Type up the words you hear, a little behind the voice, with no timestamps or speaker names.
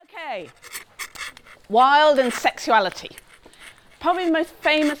Okay, Wilde and sexuality. Probably the most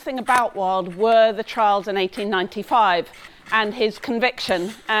famous thing about Wilde were the trials in 1895 and his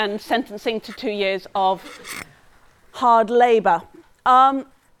conviction and sentencing to 2 years of hard labour.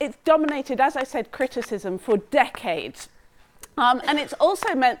 It's dominated, as I said, criticism for decades. And it's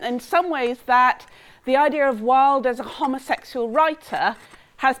also meant in some ways that the idea of Wilde as a homosexual writer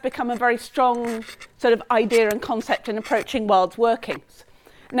has become a very strong sort of idea and concept in approaching Wilde's workings.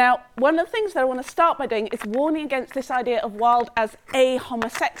 Now, one of the things that I want to start by doing is warning against this idea of Wilde as a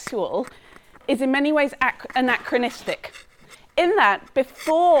homosexual is in many ways anachronistic. In that,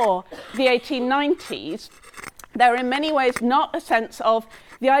 before the 1890s, there in many ways not a sense of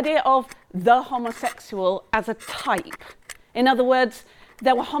the idea of the homosexual as a type. In other words,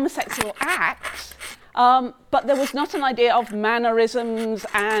 there were homosexual acts, but there was not an idea of mannerisms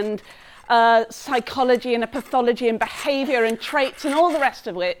and psychology and a pathology and behaviour and traits and all the rest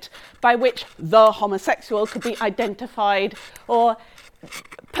of it by which the homosexual could be identified or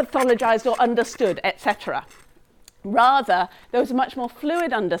pathologized or understood, etc. Rather, there was a much more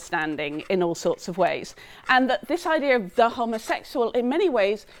fluid understanding in all sorts of ways, and that this idea of the homosexual in many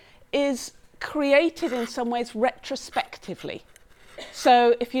ways is created in some ways retrospectively.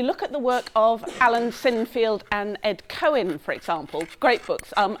 So if you look at the work of Alan Sinfield and Ed Cohen, for example, great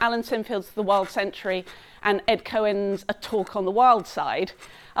books, Alan Sinfield's The Wilde Century and Ed Cohen's A Talk on the Wild Side,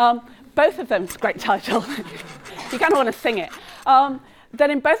 both of them, it's a great title, you kind of want to sing it.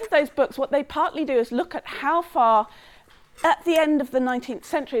 Then in both of those books, what they partly do is look at how far, at the end of the 19th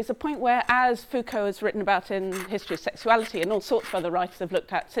century, is a point where, as Foucault has written about in History of Sexuality, and all sorts of other writers have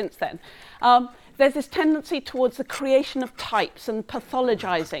looked at since then, there's this tendency towards the creation of types and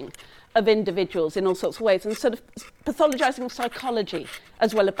pathologizing of individuals in all sorts of ways, and sort of pathologizing of psychology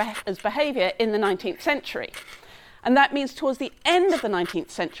as well as behavior in the 19th century. And that means towards the end of the 19th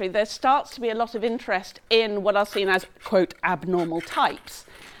century, there starts to be a lot of interest in what are seen as, quote, abnormal types.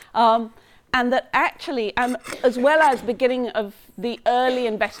 And that actually, as well as beginning of the early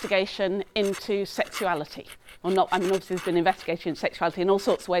investigation into sexuality, or not, I mean, obviously there's been investigation into sexuality in all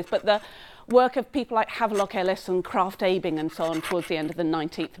sorts of ways, but the work of people like Havelock Ellis and Krafft Ebing and so on towards the end of the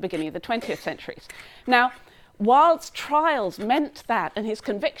 19th, beginning of the 20th centuries. Now, Wilde's trials meant that, and his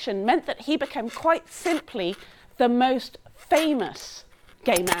conviction meant that he became quite simply the most famous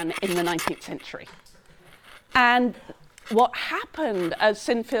gay man in the 19th century. And what happened, as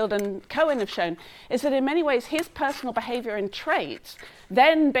Sinfield and Cohen have shown, is that in many ways his personal behaviour and traits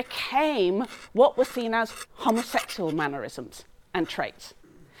then became what were seen as homosexual mannerisms and traits.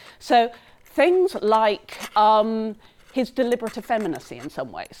 So things like his deliberate effeminacy in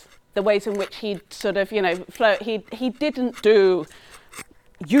some ways, the ways in which he'd sort of, he didn't do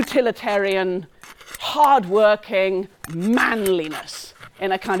utilitarian, hard-working manliness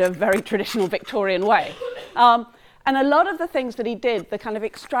in a kind of very traditional Victorian way. And a lot of the things that he did, the kind of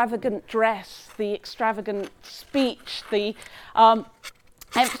extravagant dress, the extravagant speech, the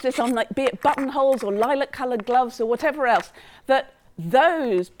emphasis on, like, be it buttonholes or lilac-coloured gloves or whatever else, that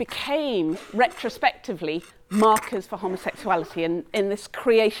those became retrospectively markers for homosexuality in this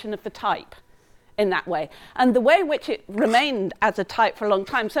creation of the type in that way. And the way in which it remained as a type for a long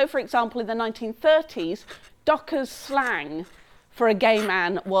time. So, for example, in the 1930s, Docker's slang for a gay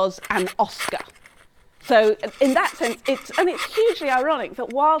man was an Oscar. So in that sense, it's hugely ironic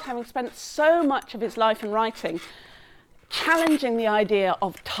that Wilde, having spent so much of his life in writing challenging the idea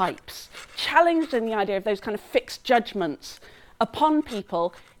of types, challenging the idea of those kind of fixed judgments upon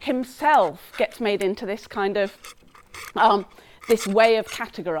people, himself gets made into this kind of, this way of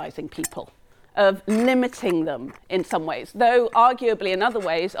categorizing people, of limiting them in some ways, though arguably in other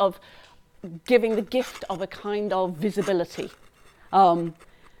ways of giving the gift of a kind of visibility,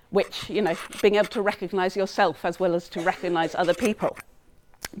 which, being able to recognize yourself as well as to recognize other people.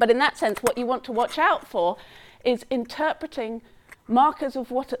 But in that sense, what you want to watch out for is interpreting markers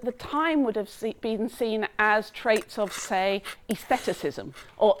of what at the time would have been seen as traits of, say, aestheticism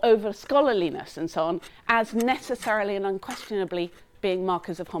or over-scholarliness and so on, as necessarily and unquestionably being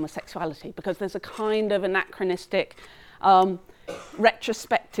markers of homosexuality, because there's a kind of anachronistic,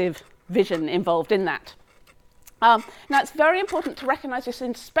 retrospective vision involved in that. Now, it's very important to recognise this,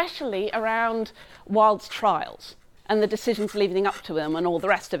 especially around Wilde's trials and the decisions leading up to them and all the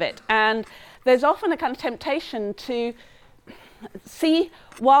rest of it. And there's often a kind of temptation to see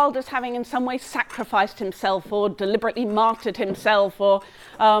Wilde as having in some way sacrificed himself or deliberately martyred himself, or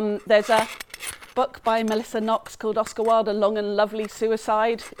there's a book by Melissa Knox called Oscar Wilde, A Long and Lovely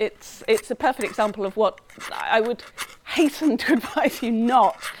Suicide. It's a perfect example of what I would hasten to advise you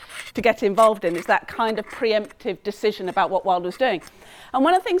not to get involved in, is that kind of preemptive decision about what Wilde was doing. And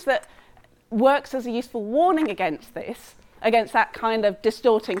one of the things that works as a useful warning against this, against that kind of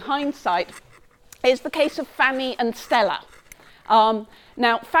distorting hindsight, is the case of Fanny and Stella.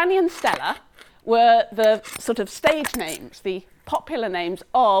 Now, Fanny and Stella were the sort of stage names, the popular names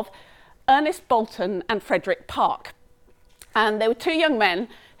of Ernest Bolton and Frederick Park. And they were two young men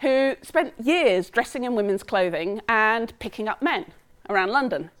who spent years dressing in women's clothing and picking up men around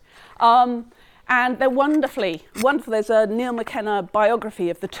London. And they're wonderful. There's a Neil McKenna biography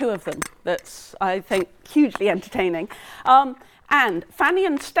of the two of them that's, I think, hugely entertaining. And Fanny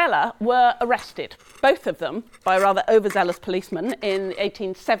and Stella were arrested, both of them, by a rather overzealous policeman in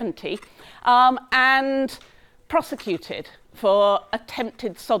 1870, and prosecuted for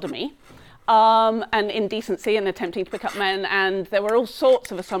attempted sodomy and indecency and attempting to pick up men. And there were all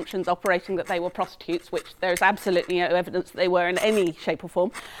sorts of assumptions operating that they were prostitutes, which there is absolutely no evidence that they were in any shape or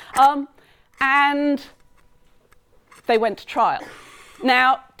form. And they went to trial.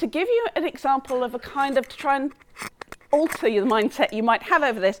 Now, to give you an example of a kind of, to try and alter the mindset you might have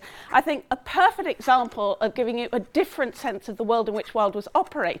over this, I think a perfect example of giving you a different sense of the world in which Wilde was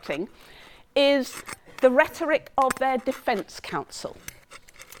operating is the rhetoric of their defence counsel.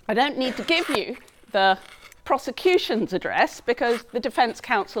 I don't need to give you the prosecution's address, because the defence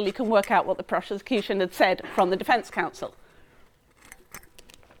counsel, you can work out what the prosecution had said from the defence counsel.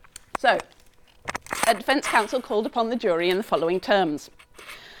 So, a defence counsel called upon the jury in the following terms.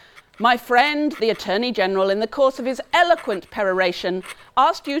 My friend, the Attorney General, in the course of his eloquent peroration,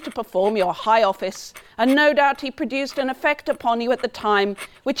 asked you to perform your high office, and no doubt he produced an effect upon you at the time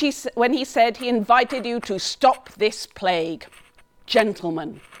when he said he invited you to stop this plague.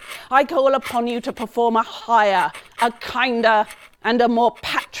 Gentlemen, I call upon you to perform a higher, a kinder, and a more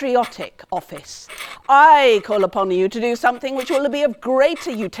patriotic office. I call upon you to do something which will be of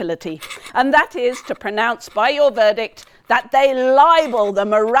greater utility, and that is to pronounce by your verdict that they libel the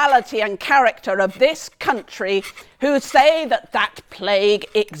morality and character of this country who say that that plague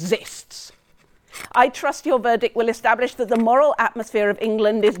exists. I trust your verdict will establish that the moral atmosphere of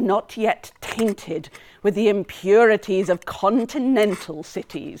England is not yet tainted with the impurities of continental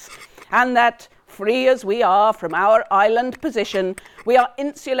cities, and that, free as we are from our island position, we are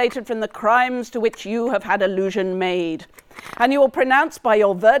insulated from the crimes to which you have had allusion made. And you will pronounce by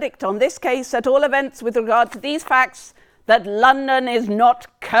your verdict on this case, at all events with regard to these facts, that London is not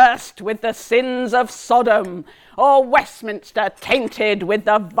cursed with the sins of Sodom, or Westminster tainted with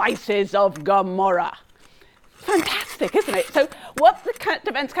the vices of Gomorrah. Fantastic, isn't it? So what the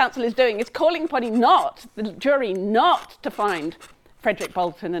defence counsel is doing is calling upon the jury not to find Frederick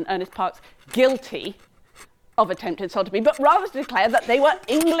Bolton and Ernest Parks guilty of attempted sodomy, but rather to declare that they were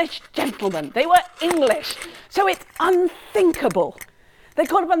English gentlemen. They were English. So it's unthinkable. They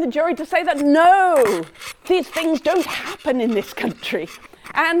called upon the jury to say that no, these things don't happen in this country.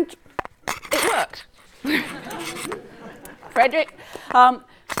 And it worked.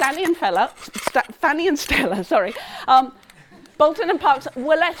 Fanny and Stella, Bolton and Parks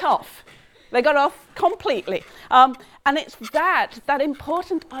were let off. They got off completely. And it's that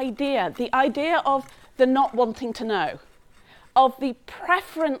important idea, the idea of the not wanting to know, of the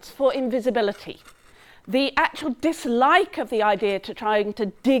preference for invisibility, the actual dislike of the idea to trying to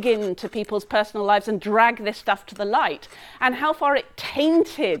dig into people's personal lives and drag this stuff to the light, and how far it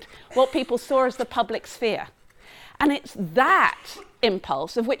tainted what people saw as the public sphere. And it's that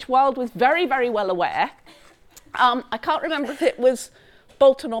impulse of which Wilde was very, very well aware. I can't remember if it was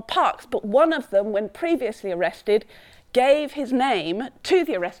Bolton or Parks, but one of them, when previously arrested, gave his name to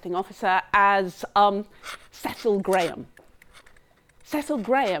the arresting officer as Cecil Graham. Cecil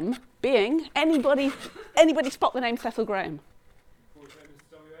Graham being, anybody spot the name Cecil Graham? Portrait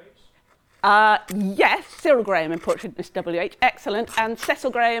Mr. W.H.? Yes, Cyril Graham in Portrait Mr. W.H. Excellent. And Cecil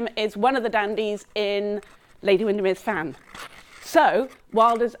Graham is one of the dandies in Lady Windermere's Fan. So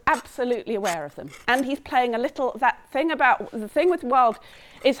Wilde is absolutely aware of them. And he's playing the thing with Wilde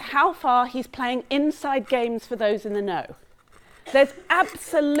is how far he's playing inside games for those in the know. There's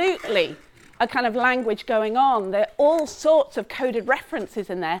absolutely a kind of language going on. There are all sorts of coded references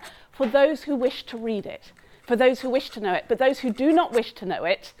in there for those who wish to read it, for those who wish to know it. But those who do not wish to know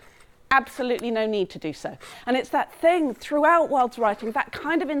it, absolutely no need to do so. And it's that thing throughout Wilde's writing, that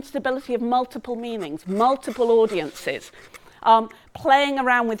kind of instability of multiple meanings, multiple audiences, playing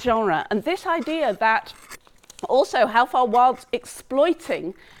around with genre. And this idea that also how far Wilde's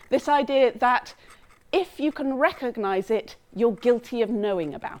exploiting this idea that if you can recognise it, you're guilty of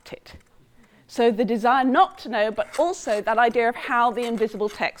knowing about it. So the desire not to know, but also that idea of how the invisible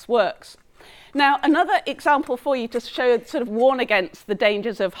text works. Now, another example for you to show, sort of warn against the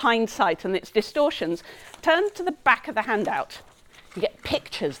dangers of hindsight and its distortions, turn to the back of the handout. You get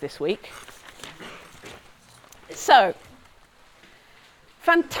pictures this week. So,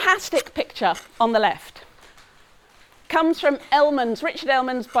 fantastic picture on the left. Comes from Richard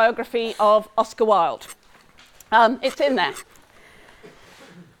Ellman's biography of Oscar Wilde. It's in there.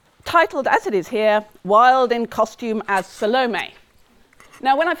 Titled, as it is here, Wilde in Costume as Salome.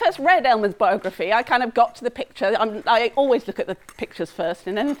 Now, when I first read Ellman's biography, I kind of got to the picture. I always look at the pictures first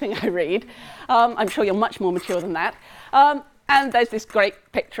in anything I read. I'm sure you're much more mature than that. And there's this great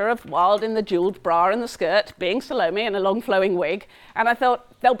picture of Wilde in the jewelled bra and the skirt, being Salome in a long flowing wig. And I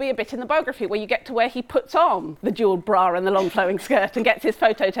thought, there'll be a bit in the biography where you get to where he puts on the jewelled bra and the long flowing skirt and gets his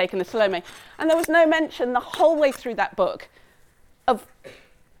photo taken as Salome. And there was no mention the whole way through that book of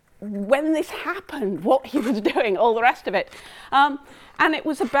when this happened, what he was doing, all the rest of it. And it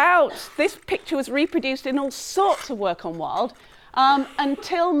was about, this picture was reproduced in all sorts of work on Wilde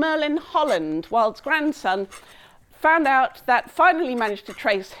until Merlin Holland, Wilde's grandson, found out that, finally managed to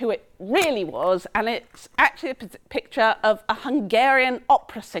trace who it really was, and it's actually a picture of a Hungarian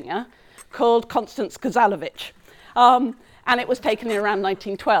opera singer called Constance Kozalovic. And it was taken in around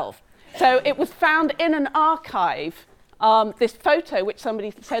 1912. So it was found in an archive, this photo, which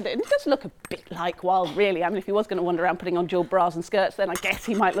somebody said, it does look a bit like Wilde, really. I mean, if he was going to wander around putting on jewelled bras and skirts, then I guess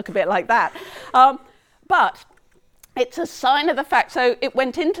he might look a bit like that. But it's a sign of the fact. So it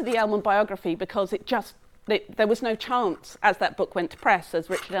went into the Ellman biography because there was no chance, as that book went to press, as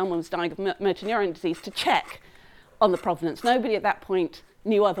Richard Ellman was dying of motor neuron disease, to check on the provenance. Nobody at that point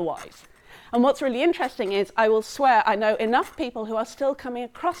knew otherwise. And what's really interesting is, I will swear, I know enough people who are still coming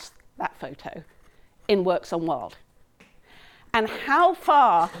across that photo in works on Wilde. And how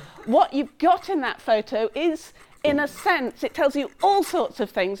far what you've got in that photo is, in a sense, it tells you all sorts of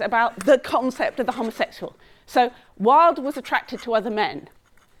things about the concept of the homosexual. So Wilde was attracted to other men.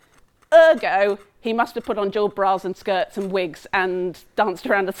 Ergo, he must have put on jewelled bras and skirts and wigs and danced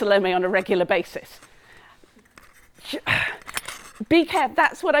around a Salome on a regular basis. Be careful,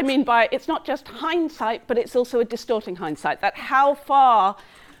 that's what I mean by, it's not just hindsight, but it's also a distorting hindsight, that how far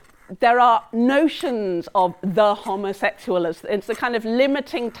there are notions of the homosexual, it's the kind of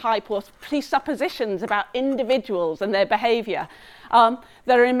limiting type or presuppositions about individuals and their behaviour that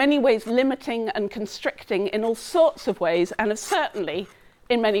are in many ways limiting and constricting in all sorts of ways, and have certainly,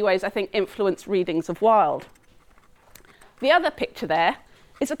 in many ways, I think, influenced readings of Wilde. The other picture there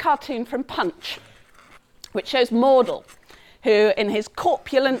is a cartoon from Punch, which shows Mordell, who, in his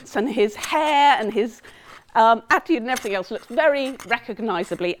corpulence and his hair and his attitude and everything else, looks very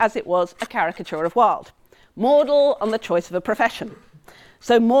recognisably, as it was, a caricature of Wilde. Mordell on the choice of a profession.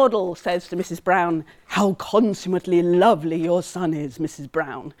 So Mordell says to Mrs. Brown, "How consummately lovely your son is, Mrs.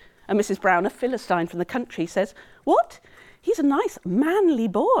 Brown." And Mrs. Brown, a Philistine from the country, says, "What? He's a nice, manly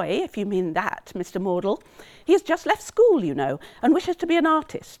boy, if you mean that, Mr. Mordell. He has just left school, you know, and wishes to be an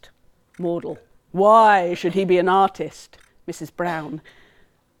artist." Mordell, "Why should he be an artist?" Mrs. Brown,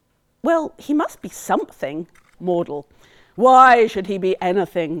 "Well, he must be something." Mordell, "Why should he be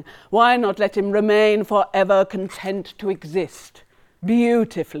anything? Why not let him remain for ever content to exist?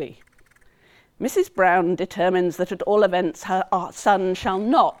 Beautifully." Mrs. Brown determines that at all events her son shall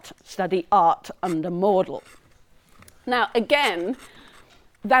not study art under Mordell. Now, again,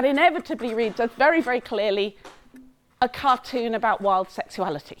 that inevitably reads as very, very clearly a cartoon about Wilde's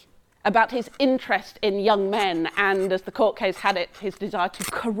sexuality, about his interest in young men and, as the court case had it, his desire to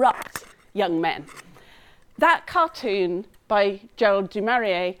corrupt young men. That cartoon by Gerald du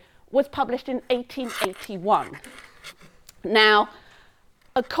Maurier was published in 1881. Now,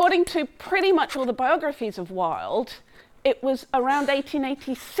 according to pretty much all the biographies of Wilde, it was around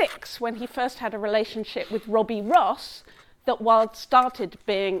 1886 when he first had a relationship with Robbie Ross that Wilde started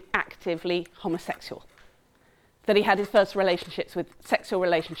being actively homosexual, that he had his first sexual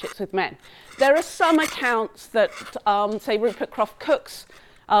relationships with men. There are some accounts that, say, Rupert Croft Cook's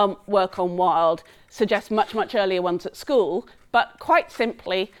work on Wilde suggests much, much earlier ones at school, but quite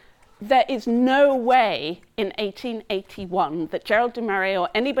simply, there is no way in 1881 that Gerald du Maurier or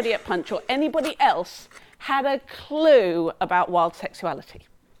anybody at Punch or anybody else had a clue about Wilde's sexuality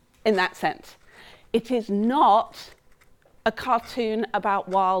in that sense. It is not a cartoon about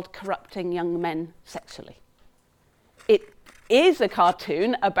Wilde corrupting young men sexually. It is a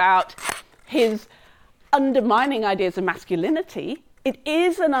cartoon about his undermining ideas of masculinity. It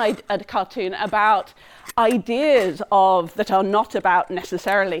is a cartoon about ideas that are not about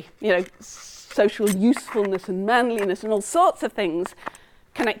necessarily, social usefulness and manliness and all sorts of things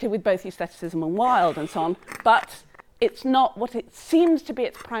connected with both aestheticism and Wilde and so on, but it's not what it seems to be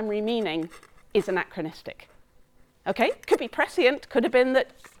its primary meaning is anachronistic. Okay, could be prescient, could have been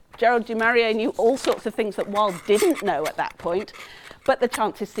that Gerald du Maurier knew all sorts of things that Wilde didn't know at that point, but the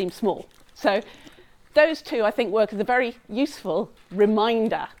chances seem small. So those two, I think, work as a very useful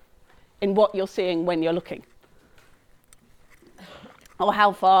reminder in what you're seeing when you're looking. Or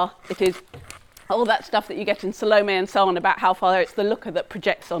how far it is, all that stuff that you get in Salome and so on about how far it's the looker that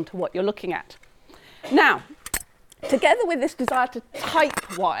projects onto what you're looking at. Now, together with this desire to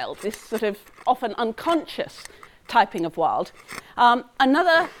type Wilde, this sort of often unconscious typing of Wilde,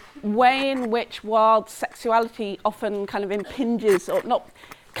 another way in which Wilde's sexuality often kind of impinges, or not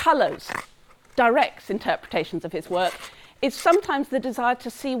colours, directs interpretations of his work, is sometimes the desire to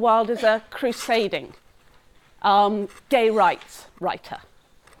see Wilde as a crusading, gay rights writer.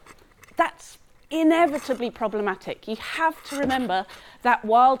 That's inevitably problematic. You have to remember that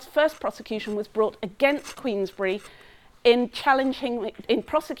Wilde's first prosecution was brought against Queensberry in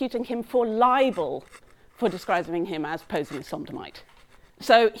prosecuting him for libel for describing him as posing as sodomite.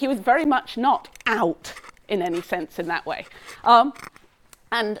 So he was very much not out in any sense in that way.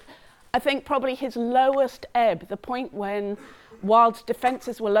 And I think probably his lowest ebb, the point when Wilde's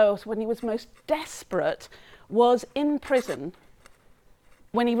defences were lowest, when he was most desperate, was in prison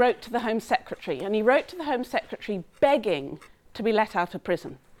when he wrote to the Home Secretary. And he wrote to the Home Secretary begging to be let out of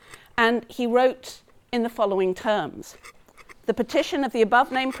prison. And he wrote in the following terms: "The petition of the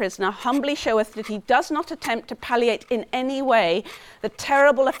above-named prisoner humbly showeth that he does not attempt to palliate in any way the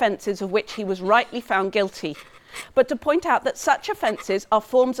terrible offences of which he was rightly found guilty, but to point out that such offences are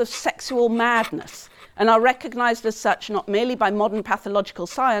forms of sexual madness and are recognised as such not merely by modern pathological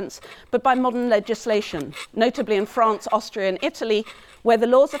science, but by modern legislation, notably in France, Austria and Italy, where the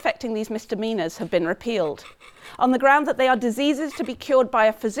laws affecting these misdemeanours have been repealed, on the ground that they are diseases to be cured by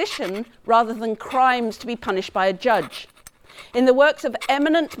a physician rather than crimes to be punished by a judge. In the works of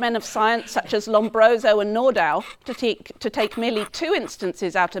eminent men of science such as Lombroso and Nordau, to take merely two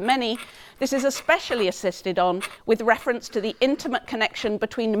instances out of many, this is especially insisted on with reference to the intimate connection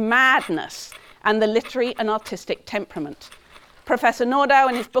between madness and the literary and artistic temperament. Professor Nordau,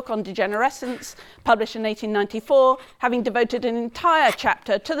 in his book on degenerescence, published in 1894, having devoted an entire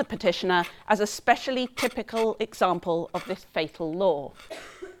chapter to the petitioner as a specially typical example of this fatal law."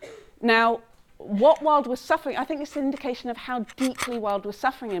 Now, what Wilde was suffering, I think it's an indication of how deeply Wilde was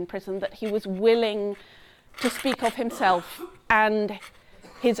suffering in prison, that he was willing to speak of himself and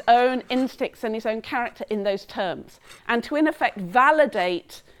his own instincts and his own character in those terms, and to in effect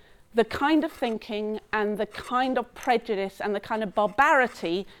validate the kind of thinking and the kind of prejudice and the kind of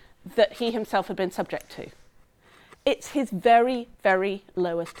barbarity that he himself had been subject to. It's his very, very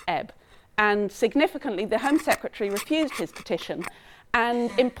lowest ebb. And significantly, the Home Secretary refused his petition.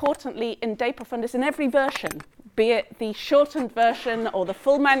 And importantly, in De Profundis, in every version, be it the shortened version or the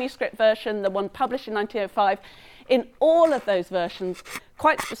full manuscript version, the one published in 1905, in all of those versions,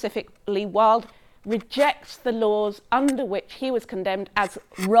 quite specifically, Wilde rejects the laws under which he was condemned as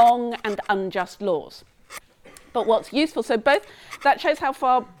wrong and unjust laws. But what's useful, so both, that shows how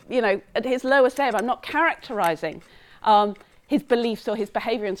far, at his lowest ebb, I'm not characterising his beliefs or his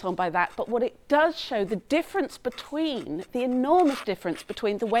behaviour and so on by that, but what it does show, the difference between, the enormous difference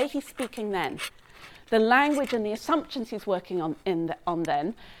between the way he's speaking then, the language and the assumptions he's working on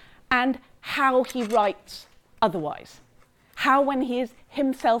then, and how he writes otherwise. How when he is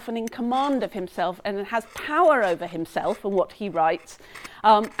himself and in command of himself and has power over himself and what he writes,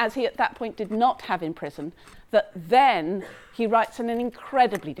 as he at that point did not have in prison, that then he writes in an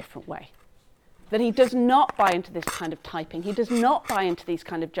incredibly different way. That he does not buy into this kind of typing, he does not buy into these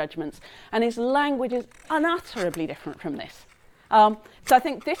kind of judgments, and his language is unutterably different from this. So I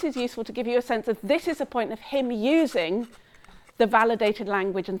think this is useful to give you a sense of this is a point of him using the validated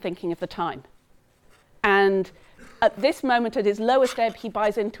language and thinking of the time. And at this moment, at his lowest ebb, he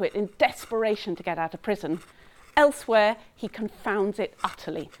buys into it in desperation to get out of prison. Elsewhere, he confounds it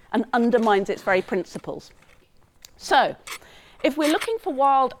utterly and undermines its very principles. So, if we're looking for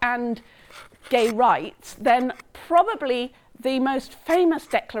Wilde and gay rights, then probably the most famous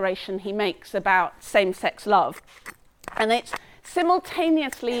declaration he makes about same-sex love, and it's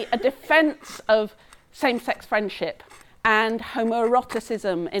simultaneously a defence of same-sex friendship and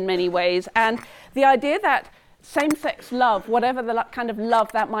homoeroticism in many ways, and the idea that same-sex love, whatever the kind of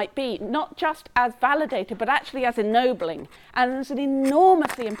love that might be, not just as validated, but actually as ennobling, and as an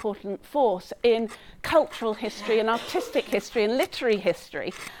enormously important force in cultural history and artistic history and literary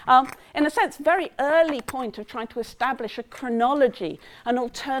history. In a sense, very early point of trying to establish a chronology, an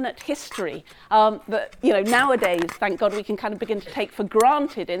alternate history that, nowadays, thank God, we can kind of begin to take for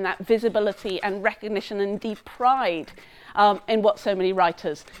granted in that visibility and recognition and indeed pride in what so many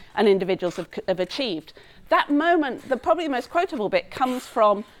writers and individuals have achieved. That moment, probably the most quotable bit, comes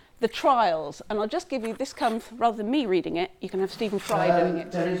from the trials. And I'll just give you, this comes, rather than me reading it, you can have Stephen Fry doing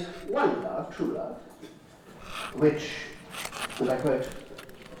it. There is one love, true love, which, and I quote,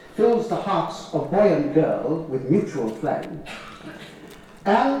 fills the hearts of boy and girl with mutual flame.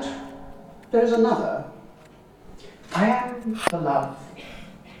 And there is another, I am the love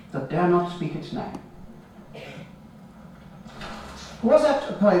that dare not speak its name. Was that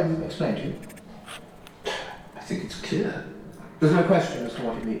a poem explained to you? I think it's clear. There's no question as to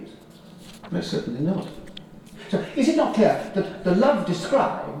what it means. Most certainly not. So, is it not clear that the love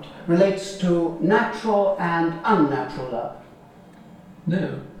described relates to natural and unnatural love?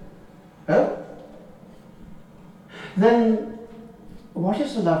 No. Oh? Then, what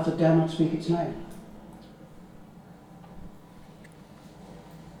is the love that dare not speak its name?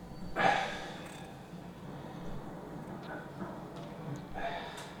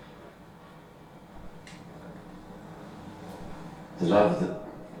 The love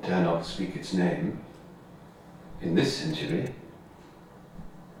that dare not speak its name, in this century,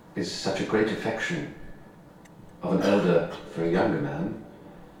 is such a great affection of an elder for a younger man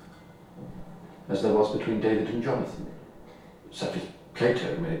as there was between David and Jonathan, such as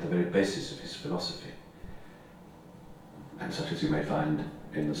Plato made the very basis of his philosophy, and such as you may find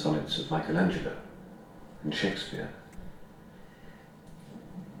in the sonnets of Michelangelo and Shakespeare.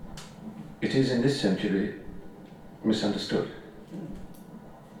 It is in this century misunderstood.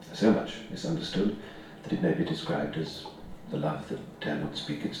 So much misunderstood that it may be described as the love that dare not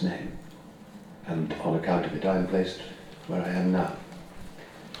speak its name. And on account of it, I am placed where I am now.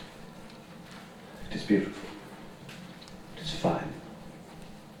 It is beautiful. It is fine.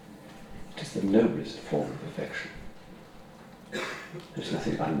 It is the noblest form of affection. There's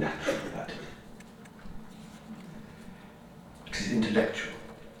nothing unnatural about it. It is intellectual.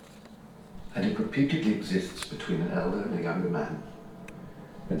 And it repeatedly exists between an elder and a younger man.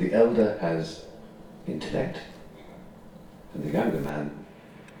 And the elder has intellect, and the younger man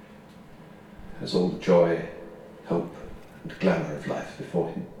has all the joy, hope, and glamour of life before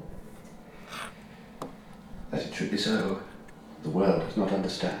him. That it should be so, the world does not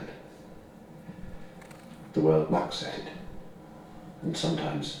understand. The world mocks at it, and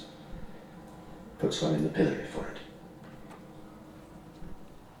sometimes puts one in the pillory for it.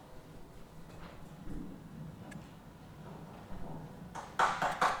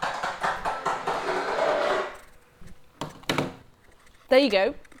 There you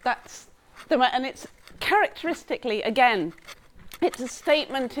go. That's and it's characteristically, again, it's a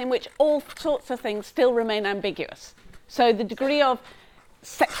statement in which all sorts of things still remain ambiguous. So the degree of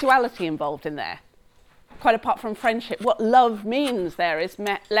sexuality involved in there, quite apart from friendship, what love means there is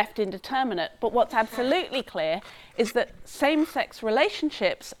left indeterminate. But what's absolutely clear is that same-sex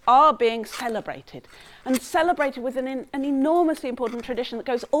relationships are being celebrated, and celebrated with an enormously important tradition that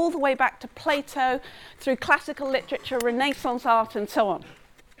goes all the way back to Plato, through classical literature, Renaissance art, and so on.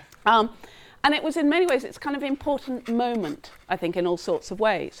 And it was, in many ways, it's kind of important moment, I think, in all sorts of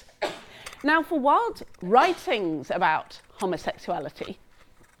ways. Now, for Wilde's writings about homosexuality,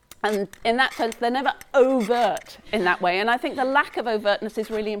 and in that sense, they're never overt in that way. And I think the lack of overtness is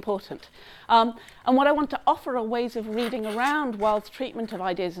really important. And what I want to offer are ways of reading around Wilde's treatment of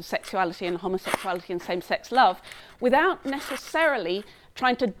ideas of sexuality and homosexuality and same-sex love without necessarily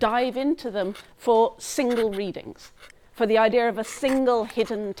trying to dive into them for single readings, for the idea of a single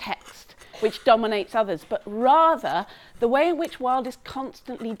hidden text which dominates others, but rather the way in which Wilde is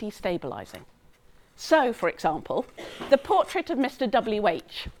constantly destabilizing. So, for example, the portrait of Mr.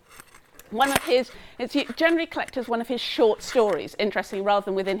 W.H., one of his, it's generally collected as one of his short stories, interestingly, rather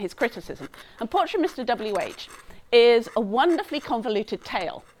than within his criticism. And Portrait of Mr. W.H. is a wonderfully convoluted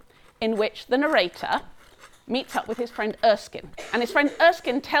tale in which the narrator meets up with his friend Erskine. And his friend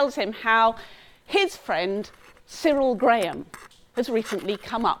Erskine tells him how his friend Cyril Graham has recently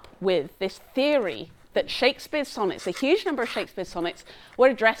come up with this theory that Shakespeare's sonnets, a huge number of Shakespeare's sonnets, were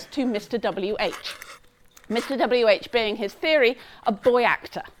addressed to Mr. W.H. Mr. W.H. being his theory, a boy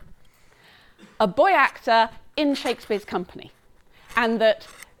actor. A boy actor in Shakespeare's company. And that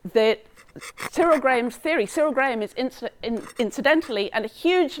Cyril Graham's theory, Cyril Graham is incidentally and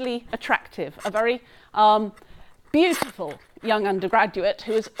hugely attractive, a very beautiful young undergraduate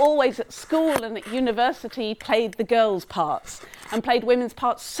who was always at school and at university played the girls' parts and played women's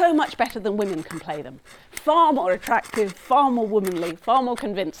parts so much better than women can play them. Far more attractive, far more womanly, far more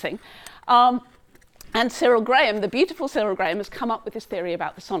convincing. And Cyril Graham, the beautiful Cyril Graham, has come up with this theory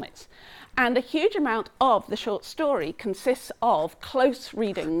about the sonnets. And a huge amount of the short story consists of close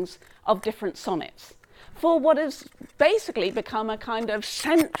readings of different sonnets for what has basically become a kind of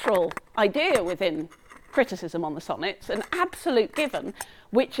central idea within criticism on the sonnets, an absolute given,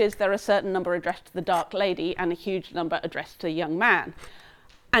 which is there are a certain number addressed to the dark lady and a huge number addressed to a young man.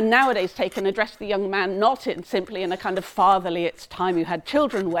 And nowadays taken addressed to the young man not simply in a kind of fatherly, it's time you had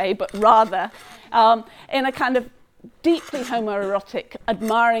children way, but rather in a kind of deeply homoerotic,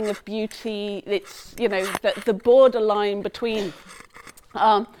 admiring of beauty. It's, you know, the borderline between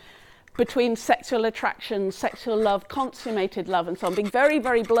sexual attraction, sexual love, consummated love, and so on, being very,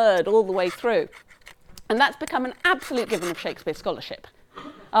 very blurred all the way through. And that's become an absolute given of Shakespeare scholarship.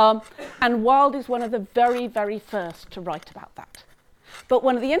 And Wilde is one of the very, very first to write about that. But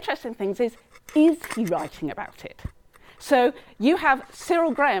one of the interesting things is he writing about it? So you have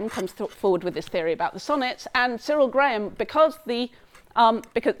Cyril Graham comes forward with this theory about the sonnets, and Cyril Graham, because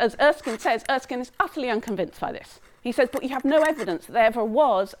as Erskine says, Erskine is utterly unconvinced by this. He says, but you have no evidence that there ever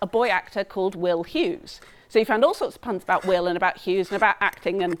was a boy actor called Will Hughes. So he found all sorts of puns about Will and about Hughes and about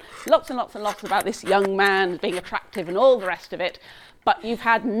acting and lots about this young man being attractive and all the rest of it. But you've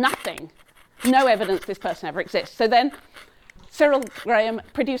had nothing, no evidence this person ever exists. So then Cyril Graham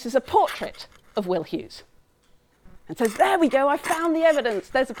produces a portrait of Will Hughes and says, there we go, I found the evidence,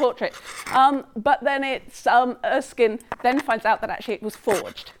 there's a portrait. But then Erskine then finds out that actually it was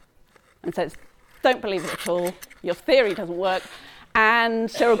forged and says, don't believe it at all, your theory doesn't work, and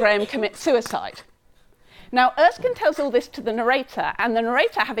Cyril Graham commits suicide. Now, Erskine tells all this to the narrator, and the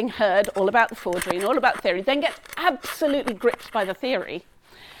narrator, having heard all about the forgery and all about the theory, then gets absolutely gripped by the theory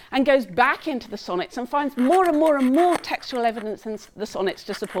and goes back into the sonnets and finds more and more and more textual evidence in the sonnets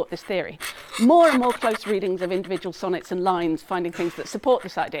to support this theory. More and more close readings of individual sonnets and lines, finding things that support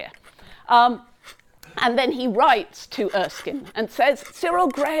this idea. And then he writes to Erskine and says, Cyril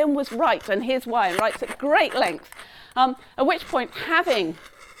Graham was right, and here's why, and writes at great length. At which point, having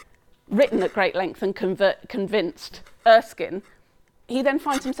written at great length and convinced Erskine, he then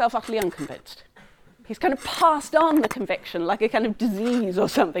finds himself utterly unconvinced. He's kind of passed on the conviction like a kind of disease or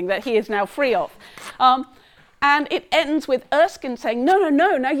something that he is now free of. And it ends with Erskine saying, no,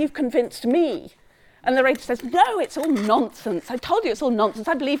 now you've convinced me. And the narrator says, no, it's all nonsense. I told you it's all nonsense.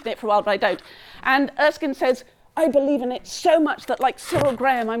 I believed in it for a while, but I don't. And Erskine says, I believe in it so much that, like Cyril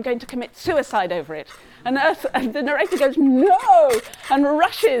Graham, I'm going to commit suicide over it. And the narrator goes, no, and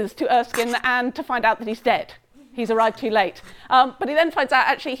rushes to Erskine and to find out that he's dead. He's arrived too late. But he then finds out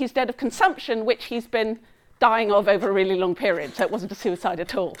actually he's dead of consumption, which he's been dying of over a really long period, so it wasn't a suicide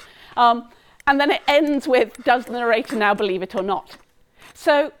at all. And then it ends with, does the narrator now believe it or not?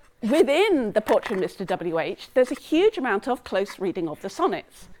 So within the portrait of Mr. W.H., there's a huge amount of close reading of the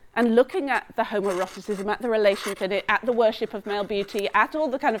sonnets and looking at the homoeroticism, at the relation to it, at the worship of male beauty, at all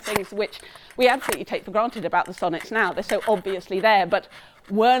the kind of things which we absolutely take for granted about the sonnets now. They're so obviously there, but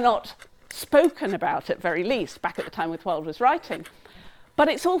were not spoken about at very least back at the time when Wilde was writing. But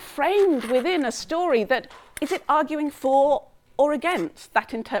it's all framed within a story that, is it arguing for or against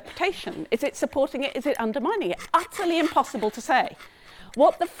that interpretation? Is it supporting it? Is it undermining it? Utterly impossible to say.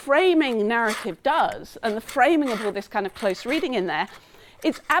 What the framing narrative does, and the framing of all this kind of close reading in there,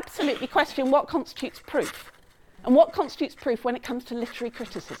 is absolutely question what constitutes proof, and what constitutes proof when it comes to literary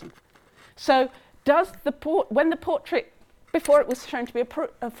criticism. So does when the portrait, before it was shown to be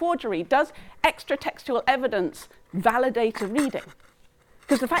a forgery, does extra textual evidence validate a reading?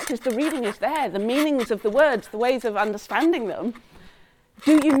 Because the fact is the reading is there, the meanings of the words, the ways of understanding them.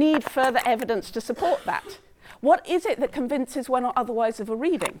 Do you need further evidence to support that? What is it that convinces one or otherwise of a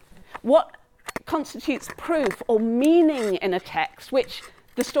reading? What constitutes proof or meaning in a text, which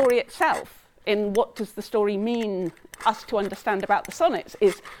the story itself, in what does the story mean us to understand about the sonnets,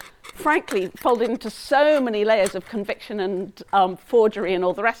 is frankly folded into so many layers of conviction and forgery and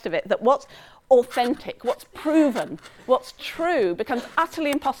all the rest of it, that what's authentic, what's proven, what's true becomes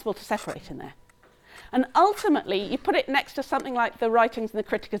utterly impossible to separate in there. And ultimately, you put it next to something like the writings and the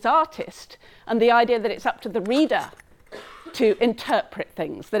critic as artist, and the idea that it's up to the reader to interpret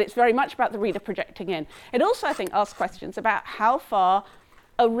things, that it's very much about the reader projecting in. It also, I think, asks questions about how far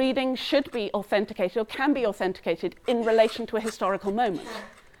a reading should be authenticated or can be authenticated in relation to a historical moment.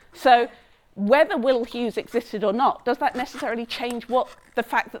 So whether Will Hughes existed or not, does that necessarily change the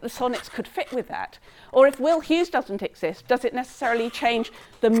fact that the sonnets could fit with that? Or if Will Hughes doesn't exist, does it necessarily change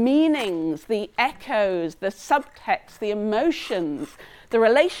the meanings, the echoes, the subtext, the emotions, the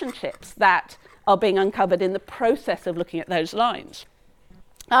relationships that are being uncovered in the process of looking at those lines?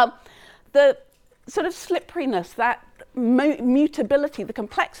 The sort of slipperiness, that mutability, the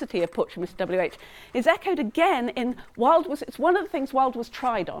complexity of Portrait of Mr. W.H. is echoed again in it's one of the things Wilde was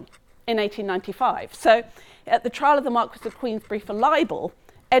tried on in 1895. So at the trial of the Marquess of Queensberry for libel,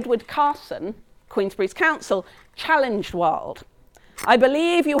 Edward Carson, Queensberry's counsel, challenged Wilde. I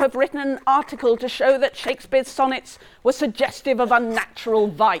believe you have written an article to show that Shakespeare's sonnets were suggestive of unnatural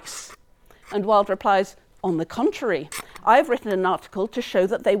vice. And Wilde replies, on the contrary, I have written an article to show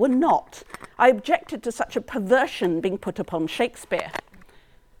that they were not. I objected to such a perversion being put upon Shakespeare.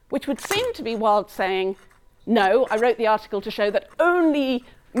 Which would seem to be Wilde saying, no, I wrote the article to show that only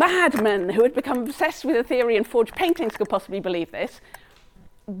madmen who had become obsessed with a theory and forged paintings could possibly believe this.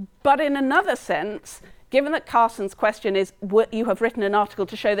 But in another sense, given that Carson's question is, you have written an article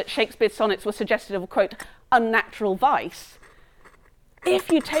to show that Shakespeare's sonnets were suggestive of, quote, unnatural vice,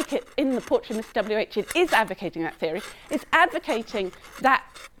 if you take it in the Portrait of Mr. W.H., it is advocating that theory. It's advocating that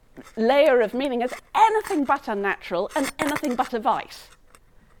layer of meaning as anything but unnatural and anything but a vice.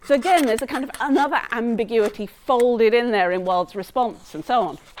 So again, there's a kind of another ambiguity folded in there in Wilde's response and so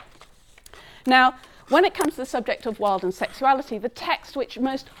on. Now, when it comes to the subject of Wilde and sexuality, the text which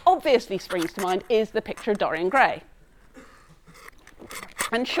most obviously springs to mind is the picture of Dorian Gray.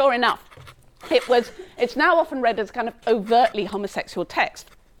 And sure enough, it's now often read as a kind of overtly homosexual text.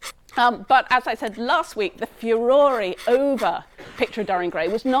 But as I said last week, the furore over Picture of Dorian Gray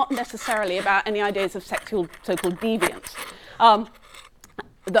was not necessarily about any ideas of sexual so-called deviance.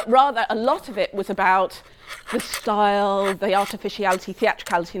 That rather a lot of it was about the style, the artificiality,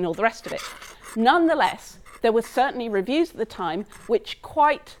 theatricality, and all the rest of it. Nonetheless, there were certainly reviews at the time which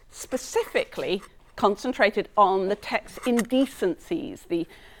quite specifically concentrated on the text's indecencies, the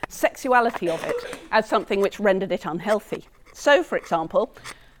sexuality of it, as something which rendered it unhealthy. So, for example,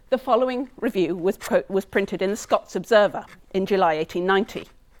 the following review was printed in the Scots Observer in July 1890.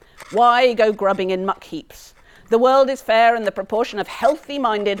 Why go grubbing in muck heaps? The world is fair, and the proportion of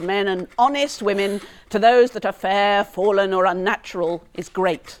healthy-minded men and honest women to those that are fair, fallen, or unnatural is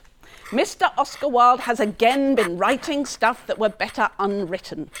great. Mr. Oscar Wilde has again been writing stuff that were better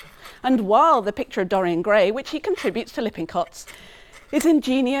unwritten. And while the Picture of Dorian Gray, which he contributes to Lippincott's, is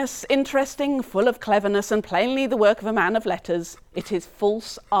ingenious, interesting, full of cleverness, and plainly the work of a man of letters, it is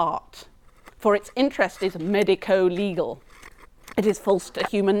false art, for its interest is medico-legal. It is false to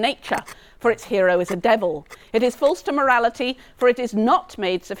human nature, for its hero is a devil. It is false to morality, for it is not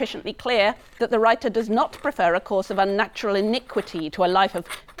made sufficiently clear that the writer does not prefer a course of unnatural iniquity to a life of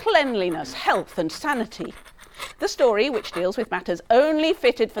cleanliness, health, and sanity. The story, which deals with matters only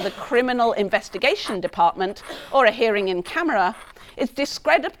fitted for the criminal investigation department or a hearing in camera, is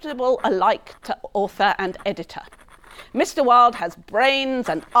discreditable alike to author and editor. Mr. Wilde has brains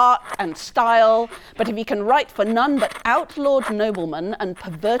and art and style, but if he can write for none but outlawed noblemen and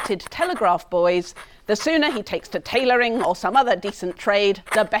perverted telegraph boys, the sooner he takes to tailoring or some other decent trade,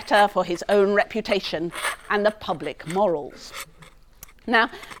 the better for his own reputation and the public morals. Now,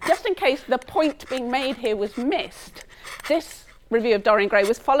 just in case the point being made here was missed, this review of Dorian Gray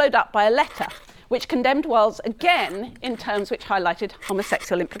was followed up by a letter which condemned Wilde again in terms which highlighted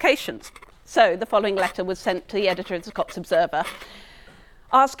homosexual implications. So the following letter was sent to the editor of the Scots Observer,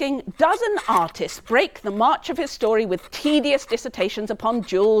 asking, does an artist break the march of his story with tedious dissertations upon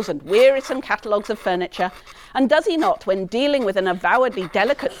jewels and wearisome catalogues of furniture? And does he not, when dealing with an avowedly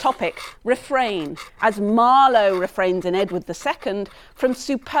delicate topic, refrain, as Marlowe refrains in Edward II, from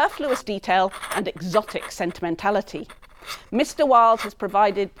superfluous detail and exotic sentimentality? Mr. Wilde has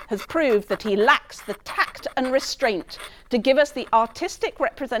proved that he lacks the tact and restraint to give us the artistic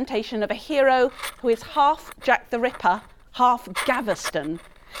representation of a hero who is half Jack the Ripper, half Gaveston,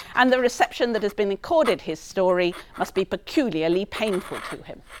 and the reception that has been accorded his story must be peculiarly painful to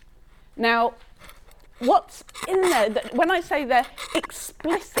him. Now, what's in there, when I say they're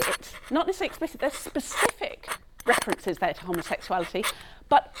explicit, not necessarily explicit, they're specific references there to homosexuality,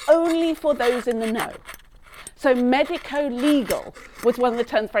 but only for those in the know. So medico-legal was one of the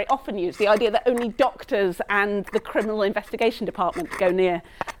terms very often used, the idea that only doctors and the criminal investigation department go near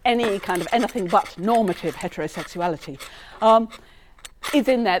any kind of anything but normative heterosexuality, is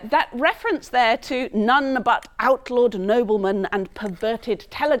in there. That reference there to none but outlawed noblemen and perverted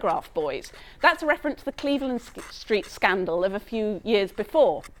telegraph boys, that's a reference to the Cleveland Street scandal of a few years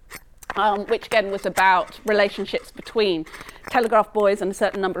before. which again was about relationships between telegraph boys and a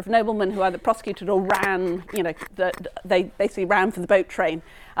certain number of noblemen who either prosecuted or ran, they basically ran for the boat train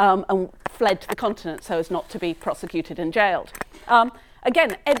and fled to the continent so as not to be prosecuted and jailed.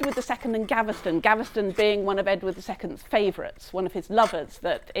 Again, Edward II and Gaveston being one of Edward II's favourites, one of his lovers,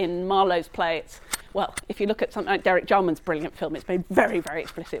 that in Marlowe's play, if you look at something like Derek Jarman's brilliant film, it's made very, very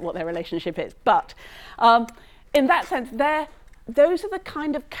explicit what their relationship is. But in that sense, those are the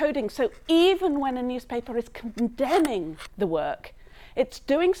kind of coding. So even when a newspaper is condemning the work, it's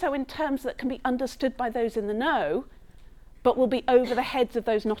doing so in terms that can be understood by those in the know, but will be over the heads of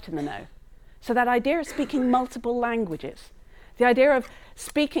those not in the know. So that idea of speaking multiple languages, the idea of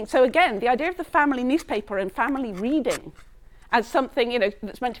speaking, so again, the idea of the family newspaper and family reading as something,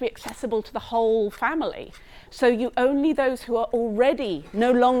 that's meant to be accessible to the whole family. So only those who are already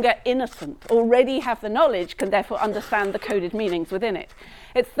no longer innocent, already have the knowledge, can therefore understand the coded meanings within it.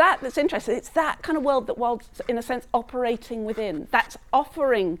 It's that's interesting. It's that kind of world that Wilde's, in a sense, operating within. That's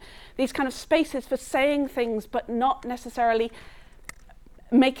offering these kind of spaces for saying things, but not necessarily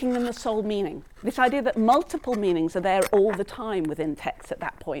making them the sole meaning. This idea that multiple meanings are there all the time within text at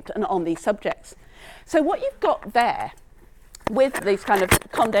that point and on these subjects. So what you've got there with this kind of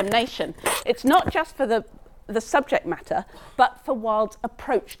condemnation, it's not just for the subject matter, but for Wilde's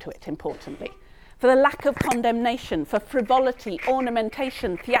approach to it, importantly. For the lack of condemnation, for frivolity,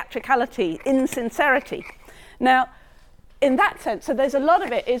 ornamentation, theatricality, insincerity. Now, in that sense, so there's a lot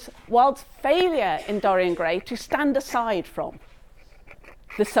of it is Wilde's failure in Dorian Gray to stand aside from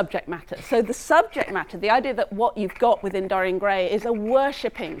the subject matter. So the subject matter, the idea that what you've got within Dorian Gray is a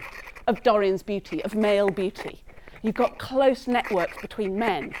worshipping of Dorian's beauty, of male beauty. You've got close networks between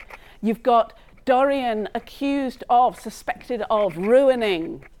men. You've got Dorian accused of, suspected of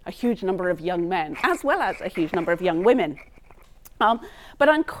ruining a huge number of young men, as well as a huge number of young women. But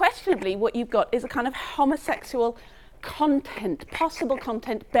unquestionably, what you've got is a kind of homosexual content, possible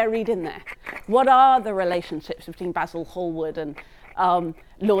content buried in there. What are the relationships between Basil Hallward and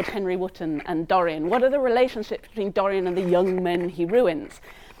Lord Henry Wotton and Dorian? What are the relationships between Dorian and the young men he ruins?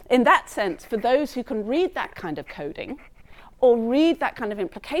 In that sense, for those who can read that kind of coding or read that kind of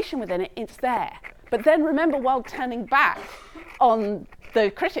implication within it, it's there. But then remember Wilde turning back on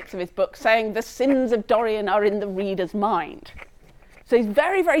the critics of his book saying the sins of Dorian are in the reader's mind. So he's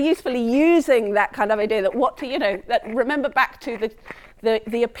very, very usefully using that kind of idea that that remember back to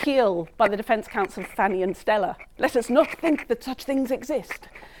the appeal by the defence counsel Fanny and Stella. Let us not think that such things exist.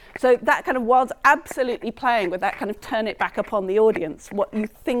 So that kind of Wilde's absolutely playing with that kind of turn it back upon the audience. What you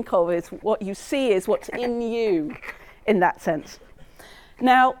think of is what you see is what's in you in that sense.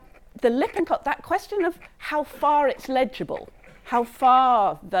 Now, the Lippincott, that question of how far it's legible, how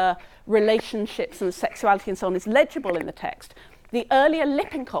far the relationships and the sexuality and so on is legible in the text, the earlier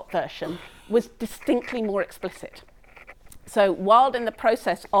Lippincott version was distinctly more explicit. So Wilde, in the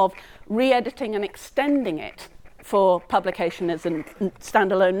process of re-editing and extending it for publication as a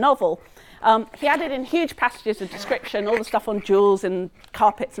standalone novel, he added in huge passages of description, all the stuff on jewels and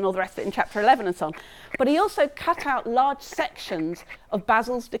carpets and all the rest of it in chapter 11 and so on. But he also cut out large sections of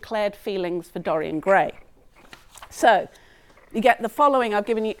Basil's declared feelings for Dorian Gray. So you get the following. I've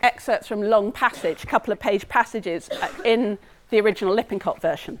given you excerpts from Long Passage, a couple of page passages in the original Lippincott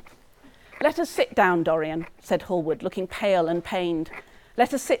version. "Let us sit down, Dorian," said Hallward, looking pale and pained.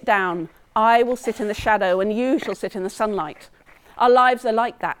 "Let us sit down. I will sit in the shadow and you shall sit in the sunlight. Our lives are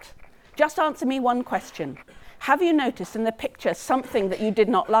like that. Just answer me one question. Have you noticed in the picture something that you did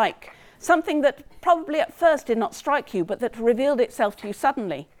not like? Something that probably at first did not strike you, but that revealed itself to you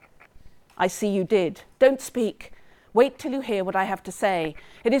suddenly?" "I see you did. Don't speak. Wait till you hear what I have to say.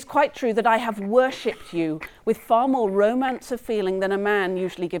 It is quite true that I have worshipped you with far more romance of feeling than a man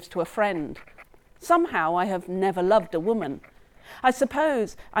usually gives to a friend. Somehow I have never loved a woman. I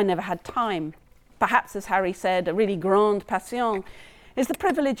suppose I never had time. Perhaps, as Harry said, a really grande passion is the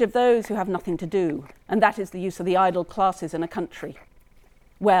privilege of those who have nothing to do, and that is the use of the idle classes in a country.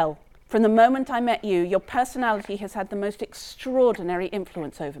 Well, from the moment I met you, your personality has had the most extraordinary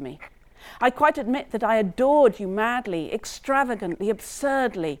influence over me. I quite admit that I adored you madly, extravagantly,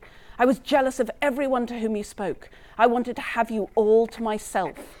 absurdly. I was jealous of everyone to whom you spoke. I wanted to have you all to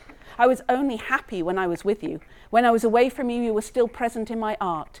myself. I was only happy when I was with you. When I was away from you, you were still present in my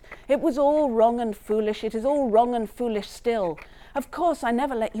art. It was all wrong and foolish. It is all wrong and foolish still. Of course, I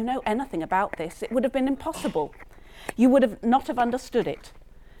never let you know anything about this. It would have been impossible. You would not have understood it.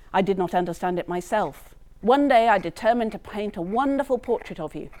 I did not understand it myself. One day I determined to paint a wonderful portrait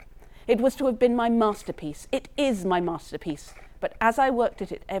of you. It was to have been my masterpiece. It is my masterpiece. But as I worked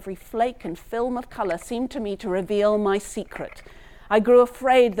at it, every flake and film of colour seemed to me to reveal my secret. I grew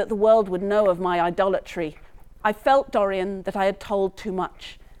afraid that the world would know of my idolatry. I felt, Dorian, that I had told too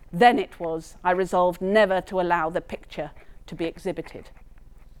much. Then it was I resolved never to allow the picture to be exhibited.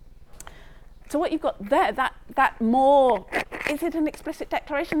 So what you've got there, that more, is it an explicit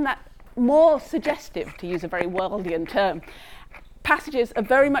declaration? That more suggestive, to use a very Wildean term, passages are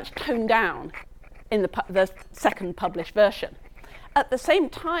very much toned down in the second published version. At the same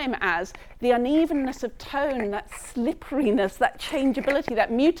time as the unevenness of tone, that slipperiness, that changeability,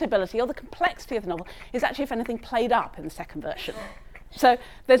 that mutability, or the complexity of the novel is actually, if anything, played up in the second version. So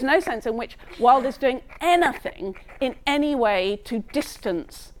there's no sense in which Wilde is doing anything in any way to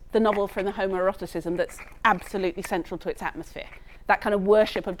distance the novel from the homoeroticism that's absolutely central to its atmosphere. That kind of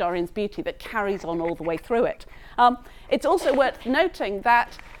worship of Dorian's beauty that carries on all the way through it. It's also worth noting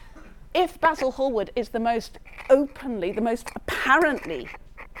that if Basil Hallward is the most openly, the most apparently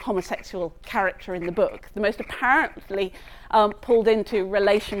homosexual character in the book, the most apparently pulled into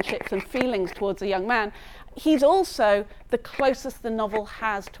relationships and feelings towards a young man, he's also the closest the novel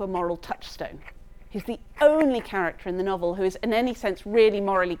has to a moral touchstone. He's the only character in the novel who is in any sense really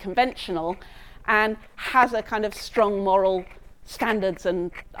morally conventional and has a kind of strong moral standards and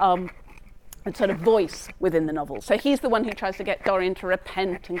sort of voice within the novel. So he's the one who tries to get Dorian to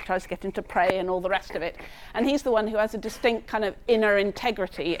repent and tries to get him to pray and all the rest of it. And he's the one who has a distinct kind of inner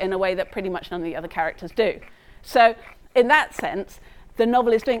integrity in a way that pretty much none of the other characters do. So in that sense, the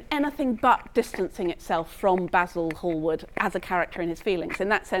novel is doing anything but distancing itself from Basil Hallward as a character in his feelings. In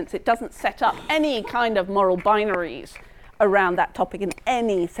that sense, it doesn't set up any kind of moral binaries around that topic in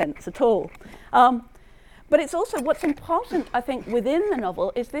any sense at all. But it's also what's important, I think, within the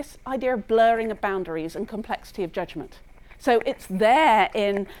novel is this idea of blurring of boundaries and complexity of judgment. So it's there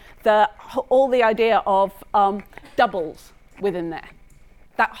in all the idea of doubles within there.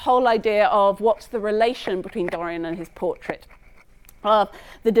 That whole idea of what's the relation between Dorian and his portrait.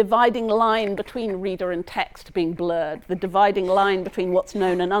 The dividing line between reader and text being blurred, the dividing line between what's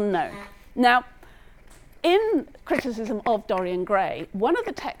known and unknown. Now, in criticism of Dorian Gray, one of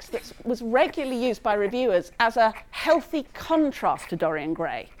the texts that was regularly used by reviewers as a healthy contrast to Dorian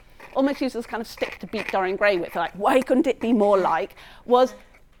Gray, almost used as kind of stick to beat Dorian Gray with, like, why couldn't it be more like, was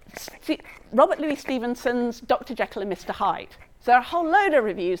Robert Louis Stevenson's Dr. Jekyll and Mr. Hyde. So there are a whole load of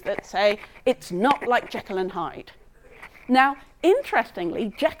reviews that say it's not like Jekyll and Hyde. Now,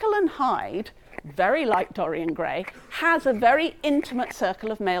 interestingly, Jekyll and Hyde, very like Dorian Gray, has a very intimate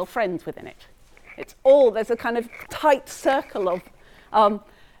circle of male friends within it. There's a kind of tight circle of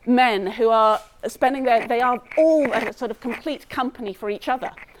men who are spending they are all a sort of complete company for each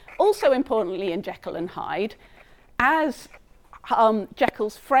other. Also importantly in Jekyll and Hyde, as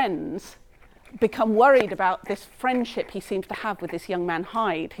Jekyll's friends become worried about this friendship he seems to have with this young man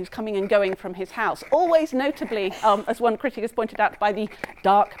Hyde, who's coming and going from his house, always notably, as one critic has pointed out, by the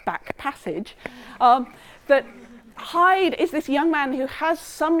dark back passage, that Hyde is this young man who has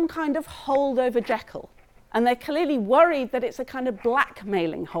some kind of hold over Jekyll, and they're clearly worried that it's a kind of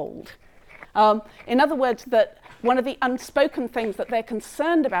blackmailing hold. In other words, that one of the unspoken things that they're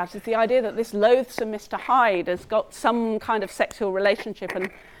concerned about is the idea that this loathsome Mr. Hyde has got some kind of sexual relationship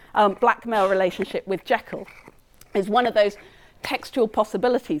and blackmail relationship with Jekyll, is one of those textual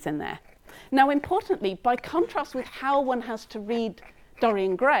possibilities in there. Now, importantly, by contrast with how one has to read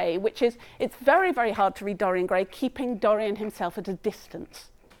Dorian Gray, which is, it's very, very hard to read Dorian Gray keeping Dorian himself at a distance,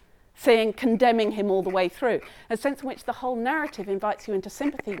 condemning him all the way through, a sense in which the whole narrative invites you into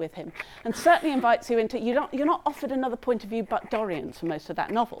sympathy with him, and certainly invites you into, you're not offered another point of view but Dorian's for most of that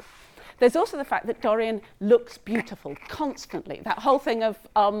novel. There's also the fact that Dorian looks beautiful constantly. That whole thing of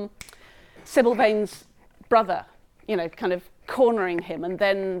Sybil Vane's brother, kind of cornering him and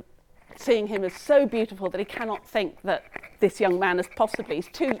then seeing him as so beautiful that he cannot think that this young man he's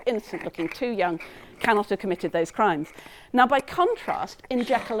too innocent looking, too young, cannot have committed those crimes. Now, by contrast, in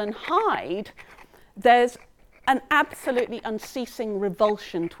Jekyll and Hyde, there's an absolutely unceasing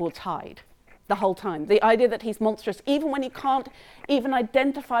revulsion towards Hyde the whole time. The idea that he's monstrous, even when you can't even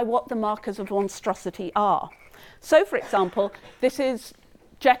identify what the markers of monstrosity are. So, for example, this is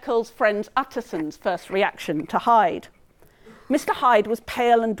Jekyll's friend Utterson's first reaction to Hyde. Mr. Hyde was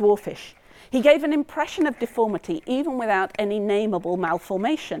pale and dwarfish. He gave an impression of deformity even without any nameable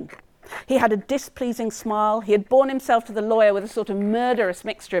malformation. He had a displeasing smile. He had borne himself to the lawyer with a sort of murderous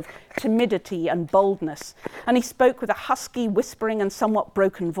mixture of timidity and boldness, and he spoke with a husky, whispering and somewhat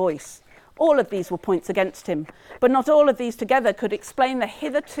broken voice. All of these were points against him, but not all of these together could explain the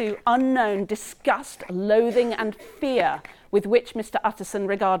hitherto unknown disgust, loathing and fear with which Mr. Utterson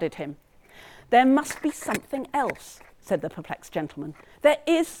regarded him. There must be something else, said the perplexed gentleman. There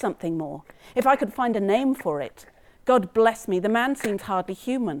is something more. If I could find a name for it. God bless me, the man seems hardly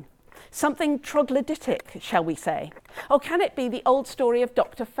human. Something troglodytic, shall we say? Or can it be the old story of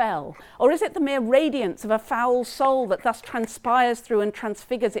Dr. Fell? Or is it the mere radiance of a foul soul that thus transpires through and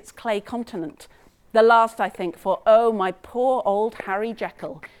transfigures its clay continent? The last, I think, for, oh, my poor old Harry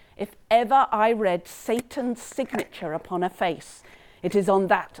Jekyll, if ever I read Satan's signature upon a face, it is on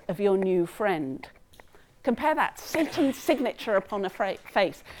that of your new friend. Compare that, Satan's signature upon a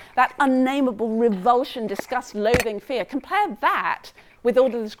face, that unnameable revulsion, disgust, loathing, fear. Compare that with all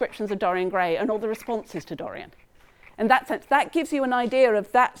the descriptions of Dorian Gray and all the responses to Dorian. In that sense, that gives you an idea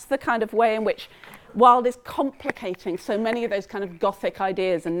of that's the kind of way in which Wilde is complicating so many of those kind of Gothic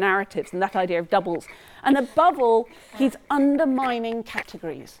ideas and narratives and that idea of doubles. And above all, he's undermining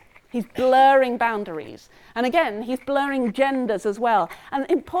categories. He's blurring boundaries. And again, he's blurring genders as well. And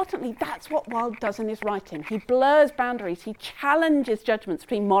importantly, that's what Wilde does in his writing. He blurs boundaries. He challenges judgments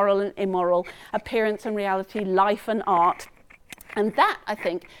between moral and immoral, appearance and reality, life and art. And that, I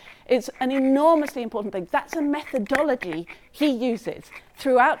think, is an enormously important thing. That's a methodology he uses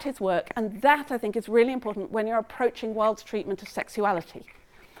throughout his work. And that, I think, is really important when you're approaching Wilde's treatment of sexuality.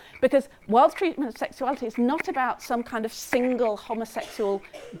 Because Wilde's treatment of sexuality is not about some kind of single homosexual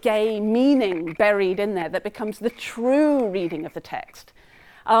gay meaning buried in there that becomes the true reading of the text.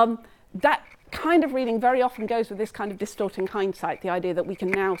 That kind of reading very often goes with this kind of distorting hindsight, the idea that we can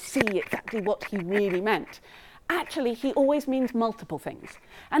now see exactly what he really meant. Actually, he always means multiple things.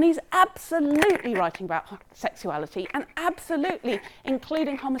 And he's absolutely writing about sexuality and absolutely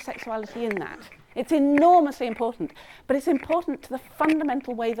including homosexuality in that. It's enormously important, but it's important to the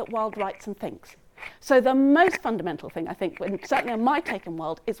fundamental way that Wilde writes and thinks. So the most fundamental thing, I think, and certainly on my take on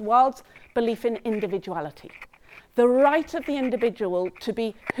Wilde, is Wilde's belief in individuality. The right of the individual to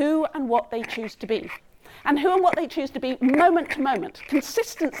be who and what they choose to be. And who and what they choose to be moment to moment.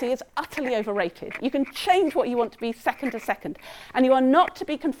 Consistency is utterly overrated. You can change what you want to be second to second. And you are not to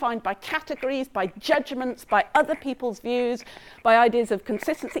be confined by categories, by judgments, by other people's views, by ideas of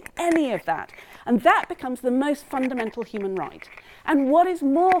consistency, any of that. And that becomes the most fundamental human right. And what is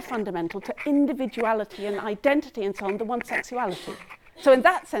more fundamental to individuality and identity and so on than one's sexuality? So in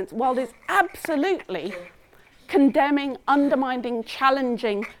that sense, Wilde is absolutely condemning, undermining,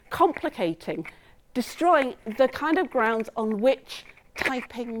 challenging, complicating, destroying the kind of grounds on which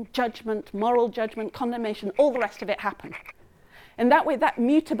typing, judgment, moral judgment, condemnation, all the rest of it happen. In that way, that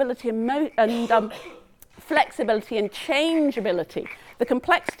mutability and flexibility and changeability, the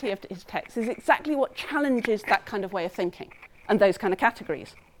complexity of his text is exactly what challenges that kind of way of thinking and those kind of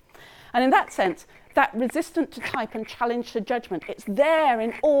categories. And in that sense, that resistant to type and challenge to judgment, it's there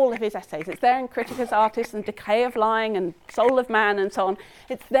in all of his essays. It's there in Criticus Artis and Decay of Lying and Soul of Man and so on.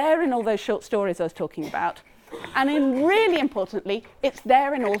 It's there in all those short stories I was talking about. And really importantly, it's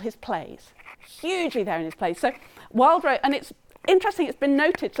there in all his plays. Hugely there in his plays. So Wilde wrote, and it's interesting, it's been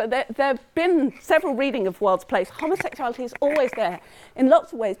noted, so there have been several readings of Wilde's plays. Homosexuality is always there in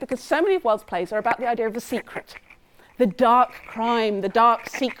lots of ways because so many of Wilde's plays are about the idea of the secret. The dark crime, the dark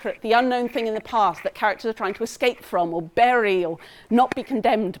secret, the unknown thing in the past that characters are trying to escape from or bury or not be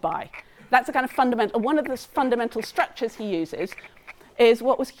condemned by. That's a kind of fundamental, one of the fundamental structures he uses is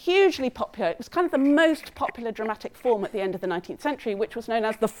what was hugely popular. It was kind of the most popular dramatic form at the end of the 19th century, which was known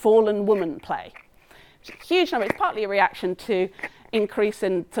as the Fallen Woman play. It's a huge number. It's partly a reaction to increase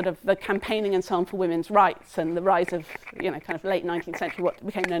in sort of the campaigning and so on for women's rights and the rise of, kind of late 19th century, what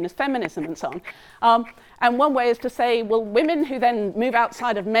became known as feminism and so on. And one way is to say, well, women who then move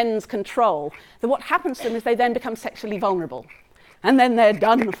outside of men's control, that what happens to them is they then become sexually vulnerable. And then they're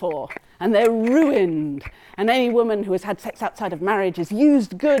done for, and they're ruined. And any woman who has had sex outside of marriage is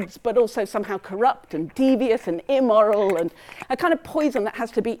used goods, but also somehow corrupt and devious and immoral and a kind of poison that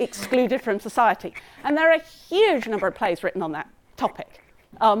has to be excluded from society. And there are a huge number of plays written on that topic.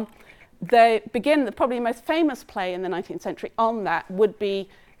 They begin, the probably most famous play in the 19th century on that would be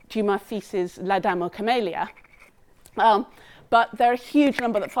Dumas Fils' La Dame aux Camélias. But there are a huge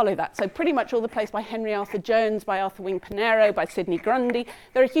number that follow that. So pretty much all the plays by Henry Arthur Jones, by Arthur Wing Pinero, by Sidney Grundy.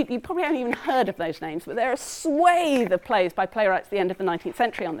 There are huge, you probably haven't even heard of those names, but there are a swathe of plays by playwrights at the end of the 19th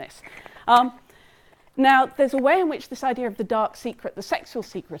century on this. Now, there's a way in which this idea of the dark secret, the sexual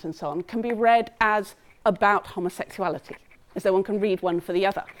secret and so on, can be read as about homosexuality, as though one can read one for the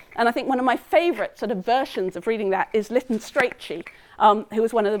other. And I think one of my favourite sort of versions of reading that is Lytton Strachey, who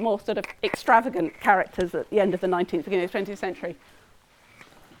was one of the more sort of extravagant characters at the end of the 19th, beginning of the 20th century.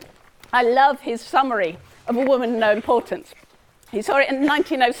 I love his summary of A Woman of No Importance. He saw it in the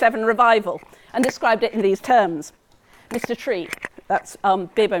 1907 revival and described it in these terms. Mr. Tree, that's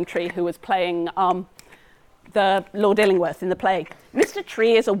Beerbohm Tree, who was playing the Lord Illingworth in the play. Mr.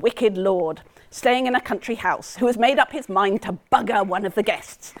 Tree is a wicked lord. staying in a country house, who has made up his mind to bugger one of the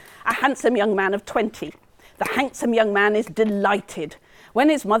guests, a handsome young man of 20. The handsome young man is delighted. When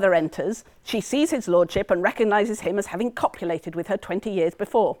his mother enters, she sees his lordship and recognises him as having copulated with her 20 years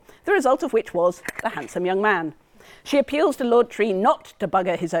before, the result of which was the handsome young man. She appeals to Lord Tree not to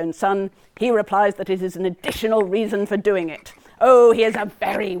bugger his own son. He replies that it is an additional reason for doing it. Oh, he is a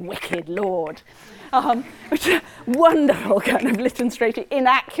very wicked lord. Which is a wonderful kind of Lytton Strachey,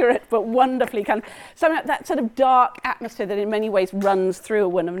 inaccurate but wonderfully kind of, somehow that sort of dark atmosphere that in many ways runs through a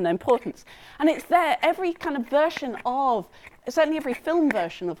woman of no importance. And it's there, every kind of version of, certainly every film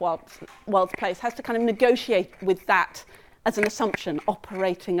version of Wilde's plays has to kind of negotiate with that as an assumption,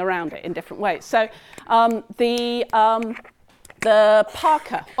 operating around it in different ways. So the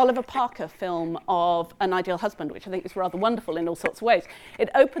Oliver Parker film of An Ideal Husband, which I think is rather wonderful in all sorts of ways, it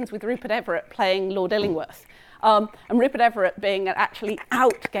opens with Rupert Everett playing Lord Illingworth. And Rupert Everett being an actually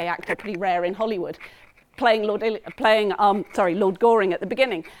out gay actor, pretty rare in Hollywood, playing Lord Goring at the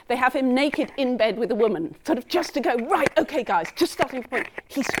beginning. They have him naked in bed with a woman, sort of just to go, right, okay guys, just starting point,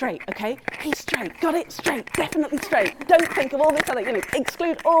 he's straight, okay? He's straight, got it, straight, definitely straight. Don't think of all this other,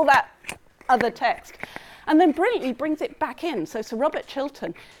 exclude all that other text. And then brilliantly brings it back in. So Sir Robert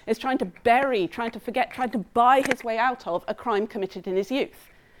Chiltern is trying to forget, trying to buy his way out of a crime committed in his youth.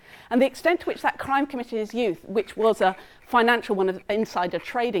 And the extent to which that crime committed in his youth, which was a financial one of insider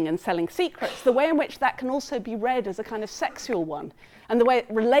trading and selling secrets, the way in which that can also be read as a kind of sexual one, and the way it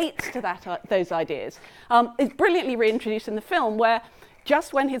relates to that, those ideas, is brilliantly reintroduced in the film, where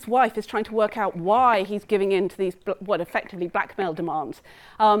just when his wife is trying to work out why he's giving in to these, what effectively blackmail demands,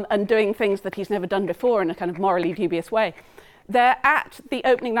 and doing things that he's never done before in a kind of morally dubious way, they're at the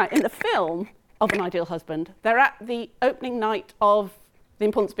opening night in the film of An Ideal Husband, they're at the opening night of The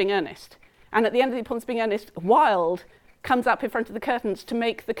Importance of Being Earnest. And at the end of The Importance of Being Earnest, Wilde comes up in front of the curtains to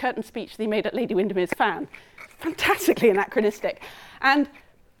make the curtain speech that he made at Lady Windermere's Fan. Fantastically anachronistic. And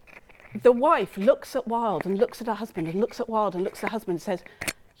the wife looks at Wilde and looks at her husband and looks at Wilde and looks at her husband and says,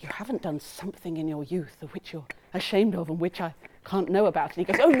 you haven't done something in your youth of which you're ashamed of and which I can't know about. And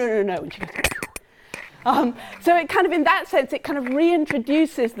he goes, oh, no. And she goes, so it kind of, in that sense, it kind of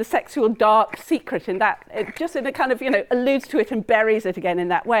reintroduces the sexual dark secret in that, it just in a kind of, alludes to it and buries it again in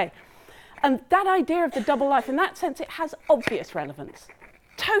that way. And that idea of the double life, in that sense, it has obvious relevance,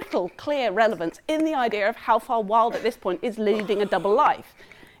 total, clear relevance in the idea of how far Wilde at this point is leading a double life.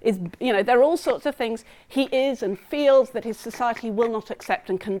 There are all sorts of things he is and feels that his society will not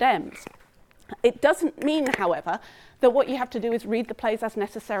accept and condemns. It doesn't mean, however, that what you have to do is read the plays as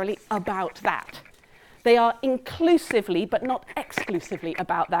necessarily about that. They are inclusively, but not exclusively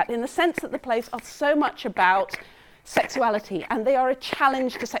about that, in the sense that the plays are so much about sexuality, and they are a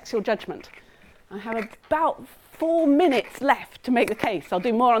challenge to sexual judgment. I have about 4 minutes left to make the case. I'll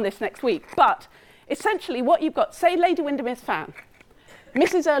do more on this next week. But essentially what you've got, say Lady Windermere's Fan.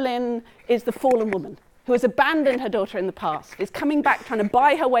 Mrs. Erlynne is the fallen woman who has abandoned her daughter in the past, is coming back trying to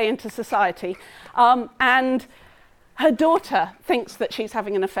buy her way into society, and her daughter thinks that she's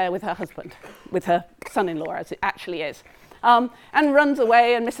having an affair with her husband, with her son-in-law, as it actually is, and runs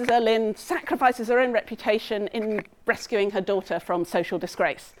away, and Mrs. Erlynne sacrifices her own reputation in rescuing her daughter from social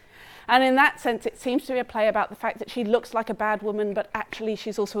disgrace. And in that sense, it seems to be a play about the fact that she looks like a bad woman, but actually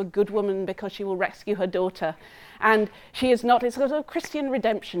she's also a good woman because she will rescue her daughter. And she is not, it's sort of Christian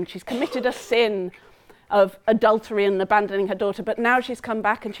redemption. She's committed a sin of adultery and abandoning her daughter, but now she's come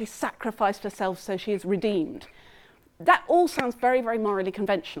back and she's sacrificed herself, so she is redeemed. That all sounds very, very morally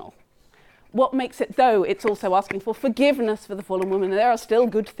conventional. What makes it, though, it's also asking for forgiveness for the fallen woman. There are still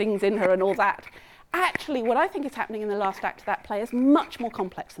good things in her and all that. Actually, what I think is happening in the last act of that play is much more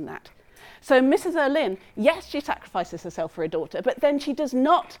complex than that. So Mrs. Erlynne, yes, she sacrifices herself for her daughter, but then she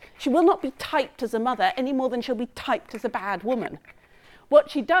will not be typed as a mother any more than she'll be typed as a bad woman. What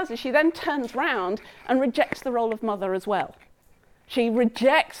she does is she then turns round and rejects the role of mother as well. She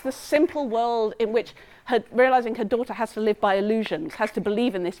rejects the simple world in which realizing her daughter has to live by illusions, has to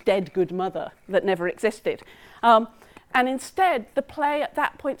believe in this dead good mother that never existed. And instead, the play at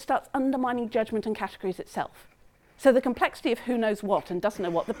that point starts undermining judgment and categories itself. So the complexity of who knows what and doesn't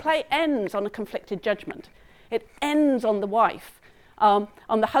know what, the play ends on a conflicted judgment. It ends on the wife, on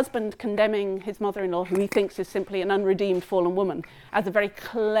the husband condemning his mother-in-law, who he thinks is simply an unredeemed fallen woman, as a very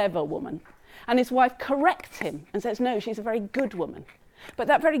clever woman. And his wife corrects him and says, no, she's a very good woman. But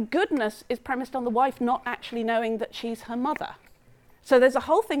that very goodness is premised on the wife not actually knowing that she's her mother. So there's a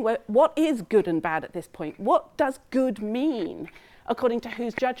whole thing where what is good and bad at this point? What does good mean according to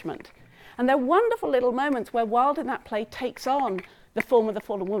whose judgment? And there are wonderful little moments where Wilde in that play takes on the form of the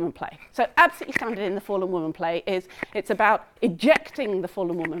fallen woman play. So absolutely standard in the fallen woman play is it's about ejecting the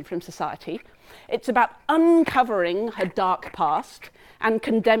fallen woman from society. It's about uncovering her dark past and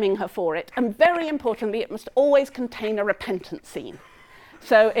condemning her for it. And very importantly, it must always contain a repentance scene.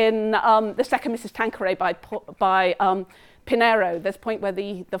 So in the second Mrs. Tanqueray by Pinero, there's a point where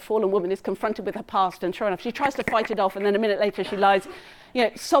the fallen woman is confronted with her past, and sure enough, she tries to fight it off, and then a minute later she lies,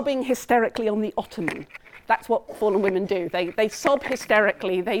 sobbing hysterically on the ottoman. That's what fallen women do. They sob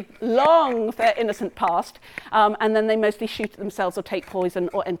hysterically, they long for their innocent past, and then they mostly shoot at themselves or take poison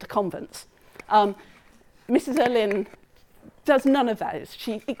or enter convents. Mrs. Erlynne does none of those.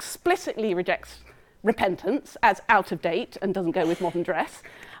 She explicitly rejects repentance as out of date and doesn't go with modern dress.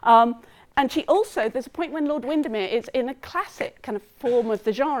 And she also, there's a point when Lord Windermere is in a classic kind of form of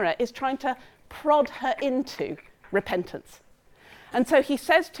the genre, is trying to prod her into repentance. And so he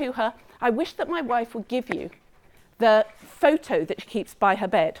says to her, I wish that my wife would give you the photo that she keeps by her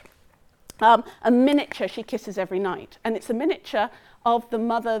bed, a miniature she kisses every night. And it's a miniature of the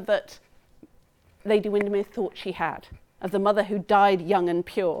mother that Lady Windermere thought she had, of the mother who died young and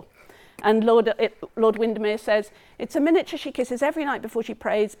pure. And Lord Windermere says, it's a miniature she kisses every night before she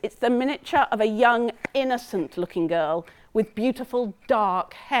prays. It's the miniature of a young, innocent-looking girl with beautiful,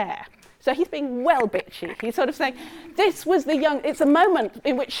 dark hair. So he's being well bitchy. He's sort of saying, this was the young... It's a moment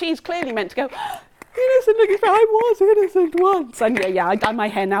in which she's clearly meant to go, innocent-looking, I was innocent once. And yeah, I dye my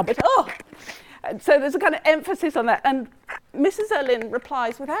hair now, but oh! And so there's a kind of emphasis on that. And Mrs. Erlynne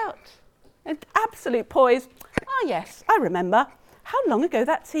replies without an absolute poise, ah, yes, I remember. How long ago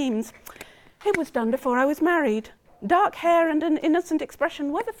that seems. It was done before I was married. Dark hair and an innocent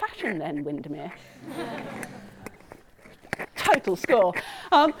expression were the fashion then, Windermere. Total score.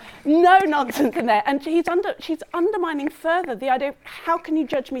 No nonsense in there. And she's undermining further the idea of how can you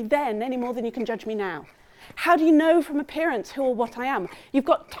judge me then any more than you can judge me now? How do you know from appearance who or what I am? You've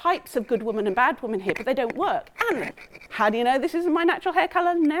got types of good woman and bad woman here, but they don't work. And how do you know this isn't my natural hair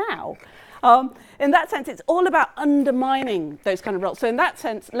colour now? In that sense, it's all about undermining those kind of roles. So in that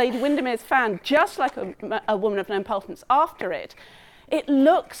sense, Lady Windermere's Fan, just like a Woman of No Importance after it, it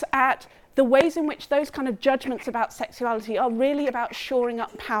looks at the ways in which those kind of judgments about sexuality are really about shoring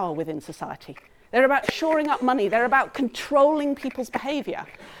up power within society. They're about shoring up money. They're about controlling people's behaviour.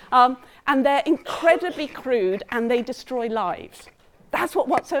 And they're incredibly crude, and they destroy lives. That's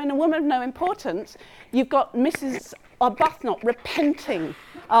what. So in A Woman of No Importance, you've got Mrs. Arbuthnot repenting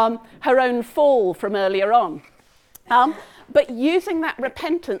her own fall from earlier on, but using that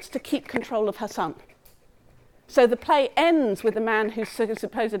repentance to keep control of her son. So the play ends with a man who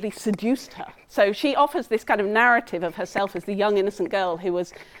supposedly seduced her. So she offers this kind of narrative of herself as the young innocent girl who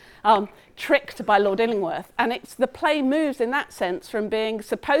was tricked by Lord Illingworth. And the play moves in that sense from being,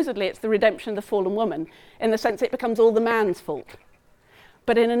 supposedly it's the redemption of the fallen woman, in the sense it becomes all the man's fault.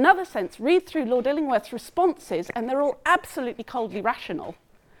 But in another sense, read through Lord Illingworth's responses, and they're all absolutely coldly rational,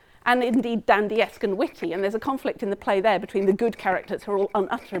 and indeed dandy-esque and witty. And there's a conflict in the play there between the good characters who are all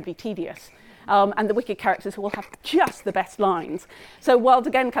unutterably tedious, and the wicked characters who will have just the best lines. So Wilde,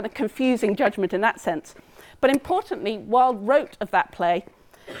 again, kind of confusing judgment in that sense. But importantly, Wilde wrote of that play,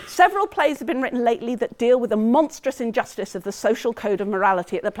 several plays have been written lately that deal with the monstrous injustice of the social code of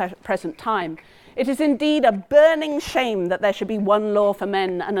morality at the present time. It is indeed a burning shame that there should be one law for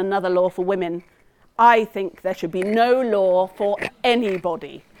men and another law for women. I think there should be no law for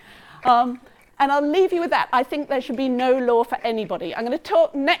anybody. And I'll leave you with that. I think there should be no law for anybody. I'm going to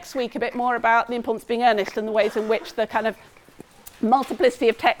talk next week a bit more about The Importance of Being Earnest and the ways in which the kind of multiplicity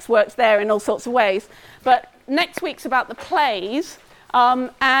of text works there in all sorts of ways. But next week's about the plays,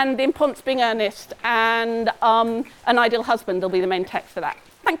 and The Importance of Being Earnest, and An Ideal Husband will be the main text for that.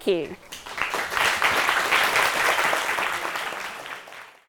 Thank you.